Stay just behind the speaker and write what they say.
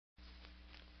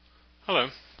Hello,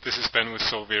 this is Ben with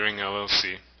Solviering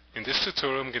LLC. In this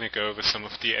tutorial I'm going to go over some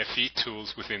of the FE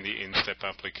tools within the InStep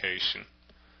application.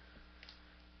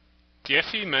 The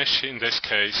FE Mesh in this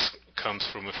case comes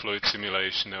from a fluid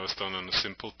simulation that was done on a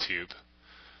simple tube.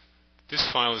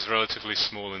 This file is relatively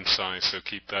small in size, so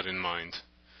keep that in mind.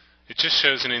 It just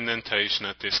shows an indentation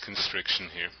at this constriction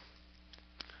here.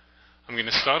 I'm going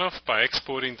to start off by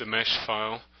exporting the mesh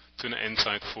file to an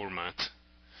EnSight format.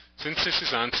 Since this is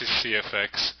Ansys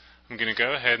CFX, I'm going to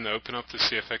go ahead and open up the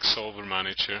CFX Solver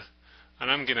Manager, and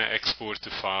I'm going to export the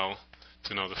file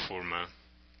to another format.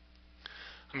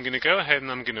 I'm going to go ahead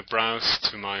and I'm going to browse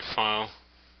to my file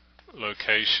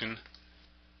location,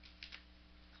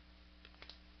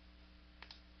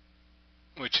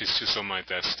 which is just on my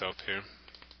desktop here.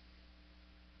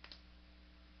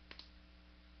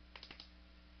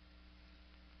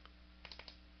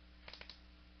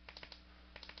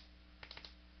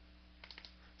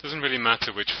 Doesn't really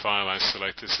matter which file I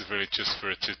select, this is really just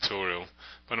for a tutorial.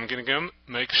 But I'm going to go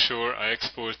make sure I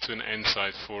export to an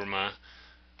EnSight format,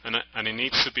 and it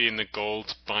needs to be in the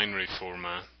gold binary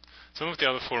format. Some of the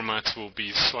other formats will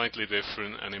be slightly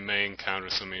different and it may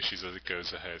encounter some issues as it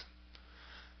goes ahead.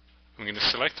 I'm going to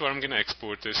select where I'm going to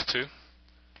export this to,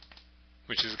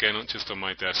 which is again just on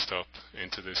my desktop,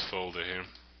 into this folder here.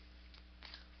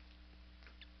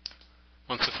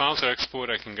 Once the files are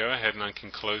exported, I can go ahead and I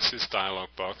can close this dialog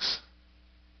box,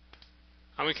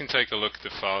 and we can take a look at the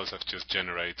files I've just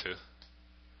generated.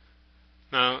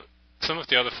 Now, some of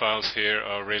the other files here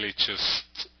are really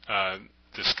just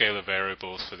the scalar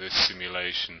variables for this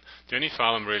simulation. The only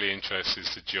file I'm really interested in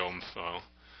is the geom file,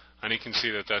 and you can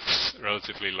see that that's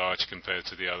relatively large compared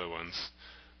to the other ones.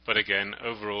 But again,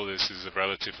 overall this is a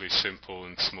relatively simple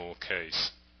and small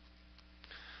case.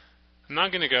 I'm now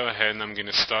going to go ahead and I'm going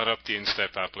to start up the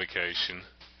InStep application,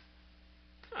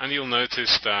 and you'll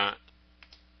notice that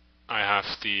I have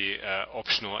the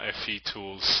optional FE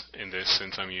tools in this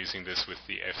since I'm using this with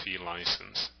the FE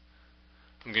license.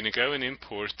 I'm going to go and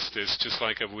import this just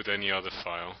like I would any other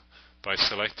file by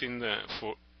selecting the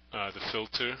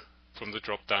filter from the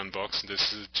drop down box.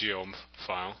 This is a geom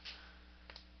file,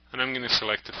 and I'm going to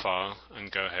select the file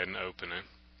and go ahead and open it.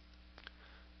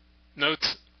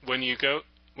 Note, when you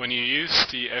use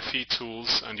the FE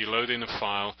tools and you load in a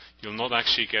file, you'll not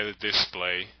actually get a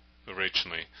display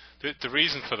originally. The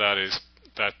reason for that is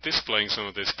that displaying some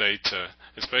of this data,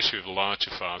 especially with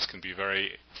larger files, can be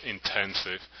very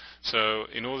intensive. So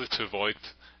in order to avoid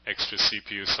extra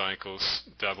CPU cycles,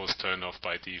 that was turned off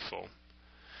by default.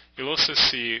 You'll also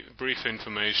see brief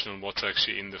information on what's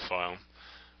actually in the file,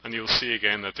 and you'll see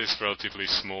again that this is relatively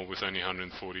small with only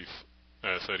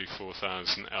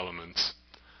 34,000 elements.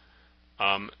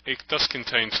 It does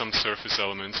contain some surface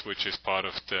elements, which is part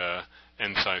of the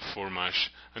EnSight format,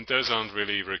 and those aren't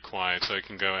really required, so I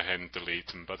can go ahead and delete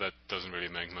them, but that doesn't really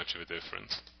make much of a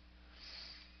difference.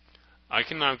 I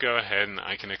can now go ahead and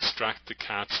I can extract the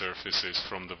CAD surfaces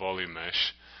from the volume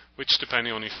mesh, which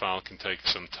depending on your file can take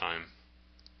some time.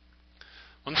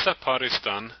 Once that part is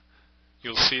done,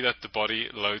 you'll see that the body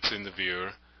loads in the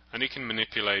viewer, and you can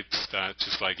manipulate that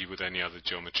just like you would any other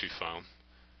geometry file.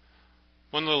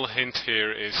 One little hint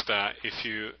here is that if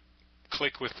you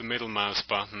click with the middle mouse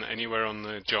button anywhere on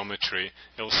the geometry,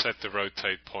 it'll set the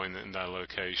rotate point in that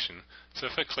location. So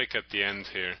if I click at the end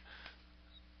here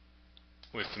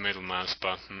with the middle mouse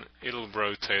button, it'll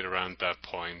rotate around that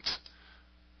point,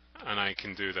 and I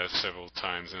can do that several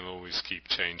times and always keep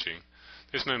changing.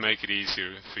 This may make it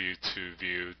easier for you to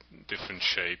view different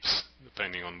shapes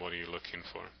depending on what you're looking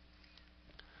for.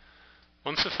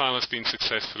 Once the file has been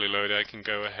successfully loaded, I can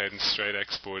go ahead and straight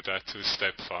export that to a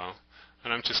step file,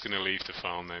 and I'm just going to leave the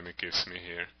file name it gives me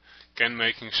here. Again,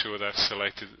 making sure that I've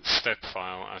selected step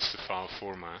file as the file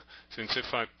format, since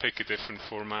if I pick a different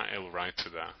format, it'll write to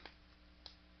that.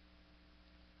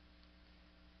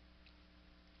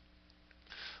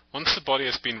 Once the body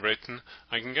has been written,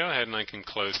 I can go ahead and I can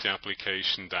close the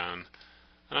application down,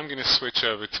 and I'm going to switch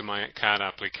over to my CAD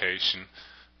application,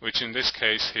 which in this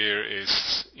case here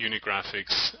is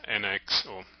Unigraphics NX,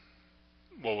 or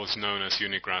what was known as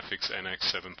Unigraphics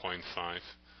NX 7.5,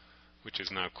 which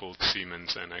is now called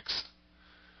Siemens NX.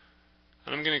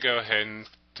 And I'm going to go ahead and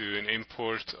do an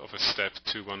import of a Step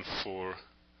 214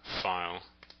 file.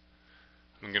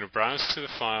 I'm going to browse to the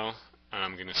file and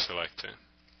I'm going to select it.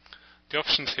 The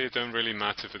options here don't really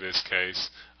matter for this case.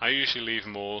 I usually leave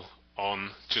them all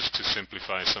on just to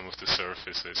simplify some of the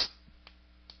surfaces.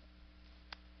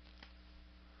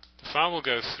 The file will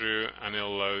go through and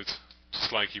it'll load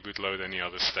just like you would load any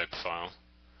other step file.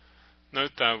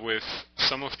 Note that with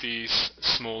some of these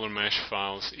smaller mesh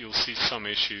files, you'll see some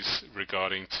issues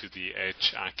regarding to the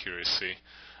edge accuracy.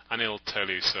 and it'll tell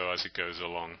you so as it goes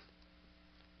along.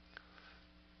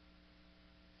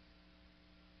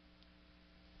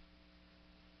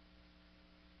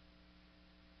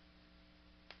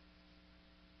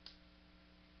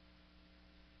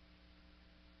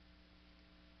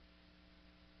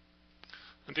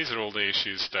 And these are all the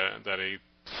issues that I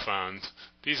found.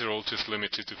 These are all just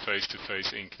limited to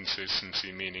face-to-face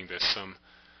inconsistency, meaning there's some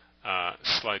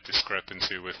slight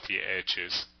discrepancy with the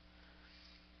edges.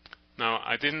 Now,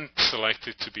 I didn't select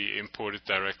it to be imported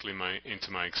directly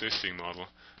into my existing model,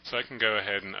 so I can go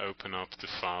ahead and open up the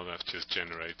file that I've just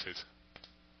generated.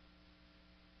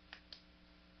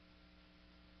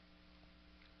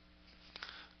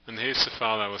 And here's the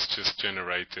file that was just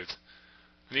generated.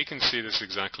 And you can see this is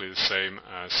exactly the same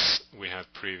as we had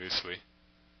previously.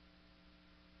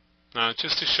 Now,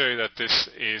 just to show you that this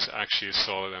is actually a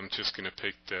solid, I'm just going to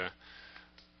pick the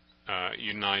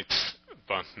Unite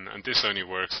button, and this only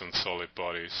works on solid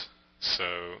bodies.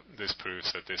 So this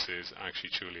proves that this is actually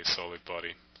truly a solid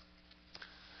body.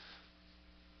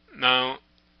 Now,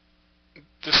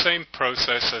 the same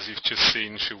process as you've just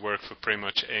seen should work for pretty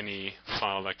much any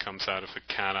file that comes out of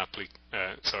a CAD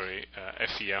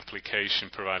FE application,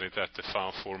 provided that the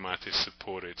file format is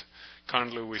supported.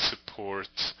 Currently we support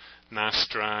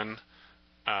Nastran,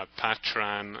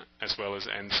 Patran, as well as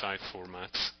EnSight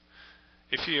formats.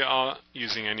 If you are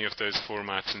using any of those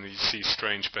formats and you see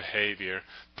strange behavior,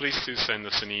 please do send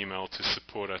us an email to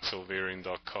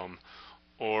support@solverian.com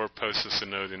or post us a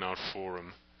note in our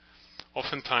forum.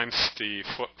 Oftentimes the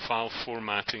file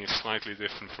formatting is slightly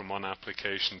different from one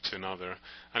application to another,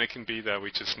 and it can be that we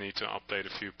just need to update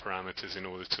a few parameters in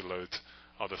order to load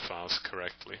other files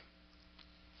correctly.